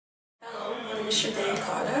is Shadane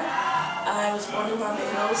Carter. I was born in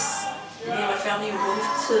Barbados. Me and my family moved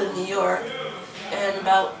to New York, and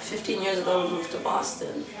about 15 years ago we moved to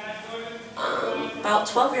Boston. About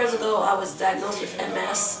 12 years ago I was diagnosed with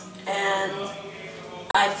MS, and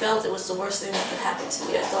I felt it was the worst thing that could happen to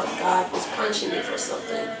me. I thought God was punishing me for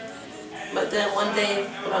something. But then one day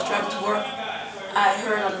when I was driving to work, I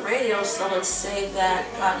heard on the radio someone say that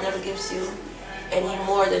God never gives you any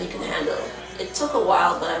more than you can handle. It took a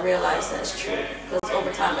while, but I realized that's true. Because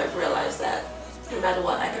over time I've realized that no matter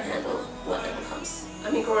what, I can handle whatever comes.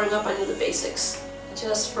 I mean, growing up I knew the basics,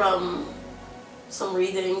 just from some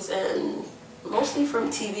readings and mostly from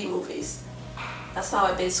TV movies. That's how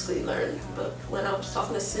I basically learned. But when I was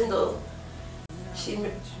talking to Sindel, she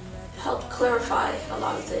helped clarify a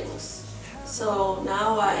lot of things. So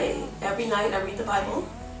now every night I read the Bible.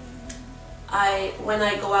 When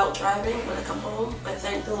I go out driving, when I come home, I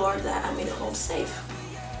thank the Lord that I made it home safe.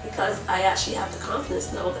 Because I actually have the confidence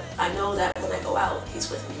to know that I know that when I go out, He's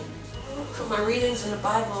with me. From my readings in the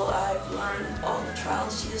Bible, I've learned all the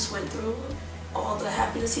trials Jesus went through, all the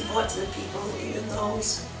happiness He brought to the people, even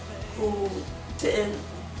those who didn't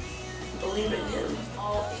believe in Him.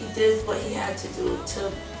 He did what He had to do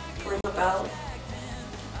to bring about,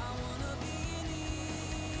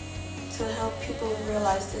 to help people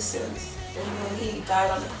realize their sins. And when He died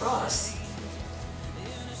on the cross,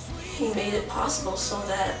 He made it possible so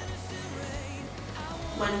that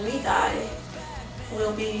when we die,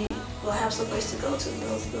 we'll have some place to go to.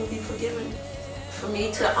 We'll be forgiven. For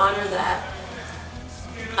me to honor that,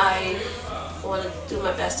 I want to do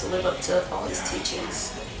my best to live up to all His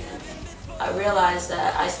teachings. I realize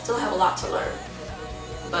that I still have a lot to learn,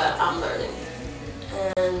 but I'm learning.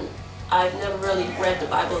 And I've never really read the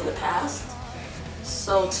Bible in the past,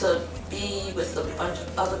 so to be with a bunch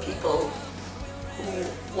of other people who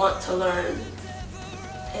want to learn,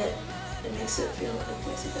 it makes it feel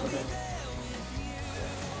good.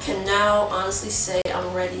 Can now honestly say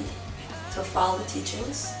I'm ready to follow the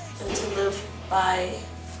teachings and to live by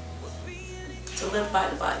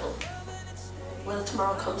the Bible. Whether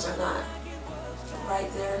tomorrow comes or not,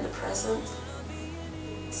 right there in the present,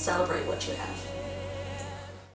 celebrate what you have.